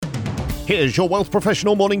Here's your Wealth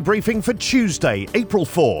Professional morning briefing for Tuesday, April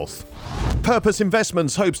 4th. Purpose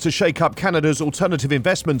Investments hopes to shake up Canada's alternative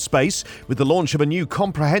investment space with the launch of a new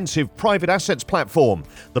comprehensive private assets platform.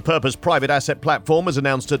 The Purpose Private Asset Platform was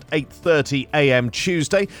announced at 8:30 a.m.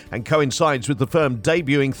 Tuesday and coincides with the firm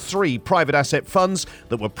debuting 3 private asset funds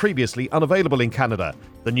that were previously unavailable in Canada.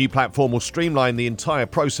 The new platform will streamline the entire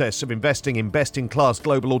process of investing in best-in-class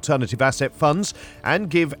global alternative asset funds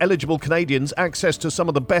and give eligible Canadians access to some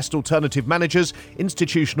of the best alternative managers,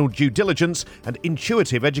 institutional due diligence, and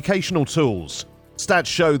intuitive educational tools. Stats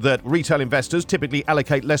show that retail investors typically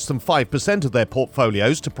allocate less than 5% of their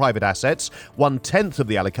portfolios to private assets, 1/10 of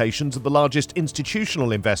the allocations of the largest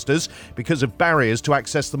institutional investors because of barriers to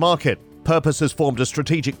access the market. Purpose has formed a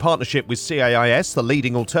strategic partnership with CAIS, the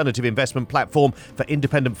leading alternative investment platform for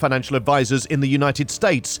independent financial advisors in the United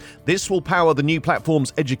States. This will power the new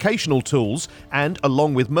platform's educational tools and,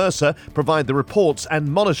 along with Mercer, provide the reports and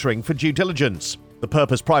monitoring for due diligence. The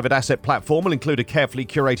Purpose Private Asset Platform will include a carefully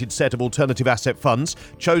curated set of alternative asset funds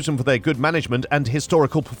chosen for their good management and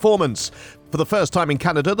historical performance. For the first time in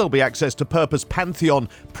Canada, there'll be access to Purpose Pantheon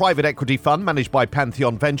Private Equity Fund managed by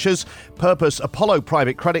Pantheon Ventures, Purpose Apollo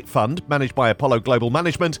Private Credit Fund managed by Apollo Global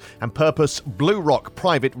Management, and Purpose Blue Rock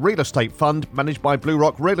Private Real Estate Fund managed by Blue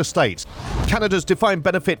Rock Real Estate. Canada's defined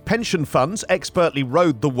benefit pension funds expertly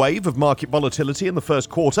rode the wave of market volatility in the first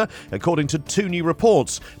quarter, according to 2 new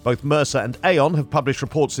reports. Both Mercer and Aon have published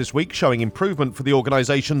reports this week showing improvement for the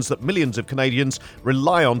organisations that millions of Canadians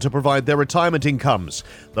rely on to provide their retirement incomes.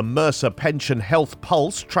 The Mercer Pension Health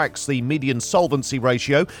Pulse tracks the median solvency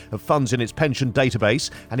ratio of funds in its pension database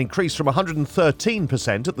and increased from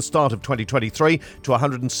 113% at the start of 2023 to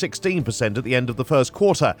 116% at the end of the first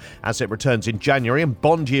quarter. Asset returns in January and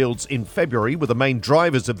bond yields in February were the main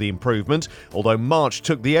drivers of the improvement, although March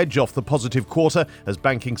took the edge off the positive quarter as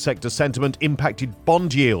banking sector sentiment impacted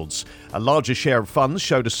bond yields. A larger share of funds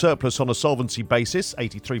showed a surplus on a solvency basis,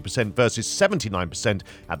 83% versus 79%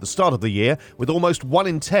 at the start of the year, with almost 1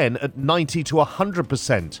 in 10 at 90 to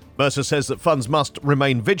 100%. Mercer says that funds must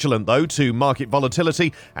remain vigilant, though, to market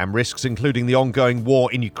volatility and risks including the ongoing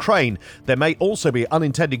war in Ukraine. There may also be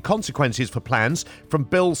unintended consequences for plans from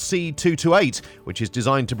Bill C-228, which is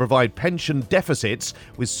designed to provide pension deficits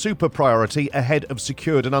with super priority ahead of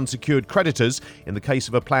secured and unsecured creditors in the case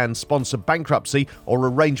of a plan's sponsor bankruptcy or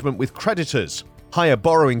arrangement with creditors. Higher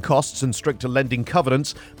borrowing costs and stricter lending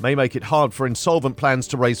covenants may make it hard for insolvent plans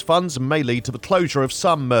to raise funds and may lead to the closure of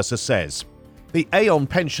some, Mercer says. The Aon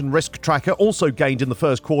Pension Risk Tracker also gained in the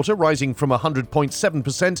first quarter, rising from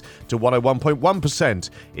 100.7% to 101.1%.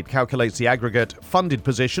 It calculates the aggregate funded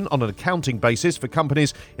position on an accounting basis for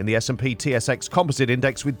companies in the S&P TSX Composite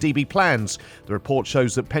Index with DB plans. The report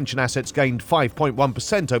shows that pension assets gained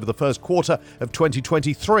 5.1% over the first quarter of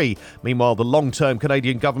 2023. Meanwhile, the long-term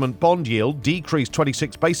Canadian government bond yield decreased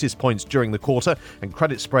 26 basis points during the quarter and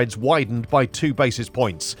credit spreads widened by 2 basis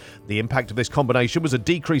points. The impact of this combination was a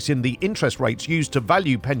decrease in the interest rate used to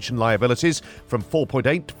value pension liabilities from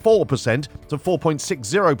 4.84% to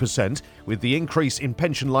 4.60%, with the increase in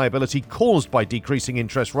pension liability caused by decreasing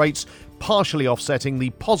interest rates partially offsetting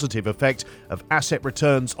the positive effect of asset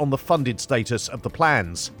returns on the funded status of the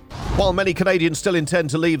plans. While many Canadians still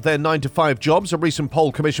intend to leave their 9-to-5 jobs, a recent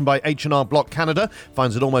poll commissioned by H&R Block Canada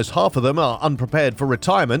finds that almost half of them are unprepared for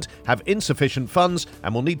retirement, have insufficient funds,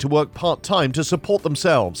 and will need to work part-time to support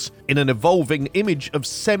themselves. In an evolving image of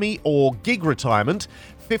semi- or gig retirement,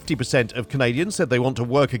 50% of Canadians said they want to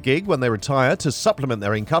work a gig when they retire to supplement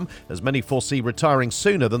their income, as many foresee retiring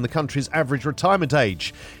sooner than the country's average retirement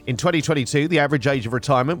age. In 2022, the average age of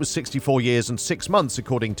retirement was 64 years and 6 months,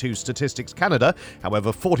 according to Statistics Canada.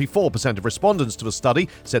 However, 44% of respondents to the study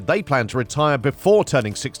said they plan to retire before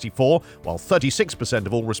turning 64, while 36%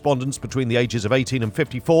 of all respondents between the ages of 18 and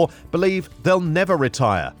 54 believe they'll never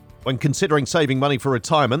retire. When considering saving money for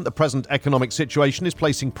retirement, the present economic situation is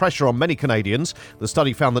placing pressure on many Canadians. The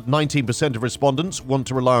study found that 19% of respondents want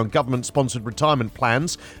to rely on government-sponsored retirement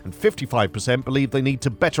plans, and 55% believe they need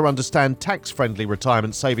to better understand tax-friendly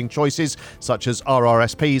retirement saving choices such as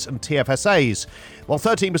RRSPs and TFSAs. While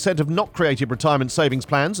 13% have not created retirement savings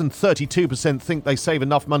plans and 32% think they save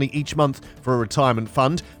enough money each month for a retirement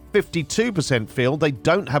fund, 52% feel they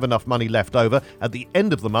don't have enough money left over at the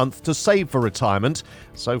end of the month to save for retirement.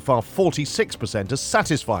 So far, 46% are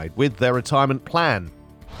satisfied with their retirement plan.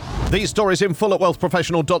 These stories in full at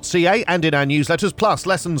WealthProfessional.ca and in our newsletters, plus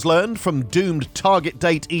lessons learned from doomed target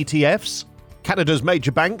date ETFs. Canada's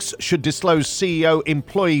major banks should disclose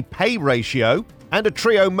CEO-employee pay ratio, and a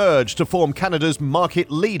trio merge to form Canada's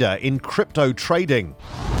market leader in crypto trading.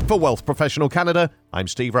 For Wealth Professional Canada, I'm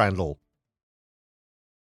Steve Randall.